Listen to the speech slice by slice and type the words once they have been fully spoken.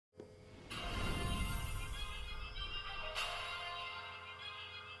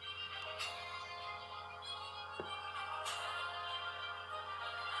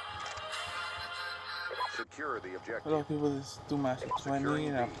Secure the objective. Hello people, this is domanition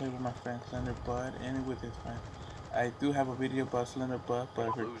and I play with my friend slenderbutt and with his friend. I do have a video about slenderbutt, but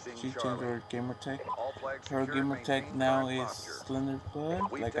she changed her gamer tag. Her gamer tag now is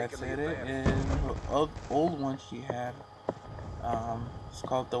slenderbutt, like I said it, and her old one she had, it's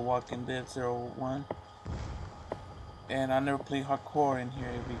called The Walking Dead 01. And I never play hardcore in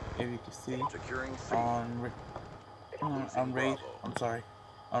here, if you can see, on raid,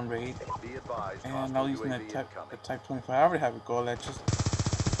 on raid, and I was using the type 25. I already have a goal. I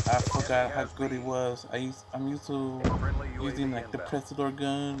forgot how good it was. I'm used to using like the Presidor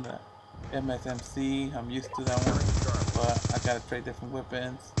gun, the MSMC. I'm used to that one, but I gotta trade different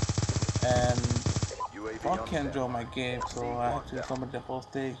weapons. And Paul can't join my game, so I had to summon the whole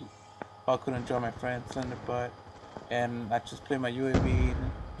stage. Paul couldn't join my friend slenderbutt, and I just play my UAV.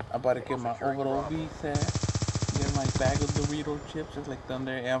 I'm about to get my overall V set. Get my bag of Dorito chips just like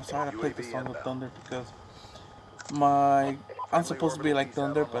Thunder. And I'm sorry I played the song with Thunder because I'm supposed to be like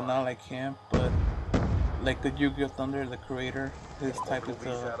Thunder but not like him, but like the Yu-Gi-Oh! Thunder, the creator, his type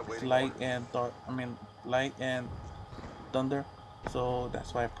is light and dark, light and thunder, so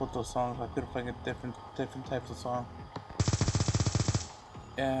that's why I put those songs. I could play different types of songs.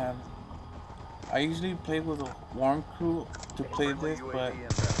 And I usually play with a warm crew to play this, but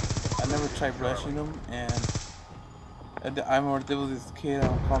I never tried rushing them. And I remember there was this kid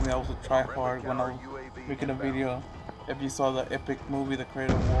called me I was a tryhard when I was making a video. If you saw the epic movie, The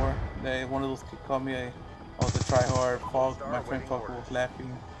Creator of War, one of those kids called me I was a tryhard. My friend Falco was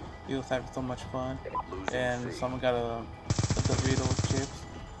laughing. He was having so much fun. And someone got a Dorito chips.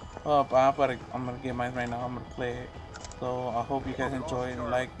 But I'm gonna get mine right now. I'm gonna play it. So I hope you guys enjoy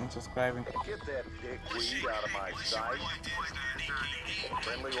and like and subscribe. And get that dickweed out of my sight.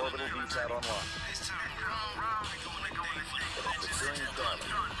 Friendly orbital VSAT online.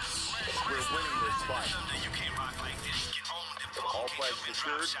 We're winning this fight. All flags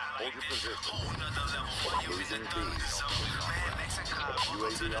secured. Hold your position. Losing B.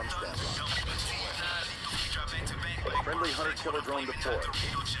 UAV on standby. Friendly hunter-killer drone deployed.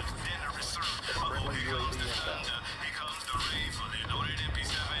 Friendly UAV inbound.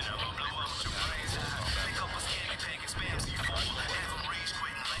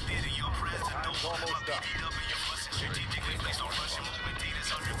 Time's almost up.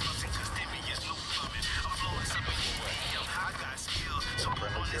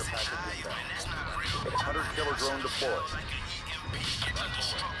 Friendly care package inbound. Hunter-killer drone deployed.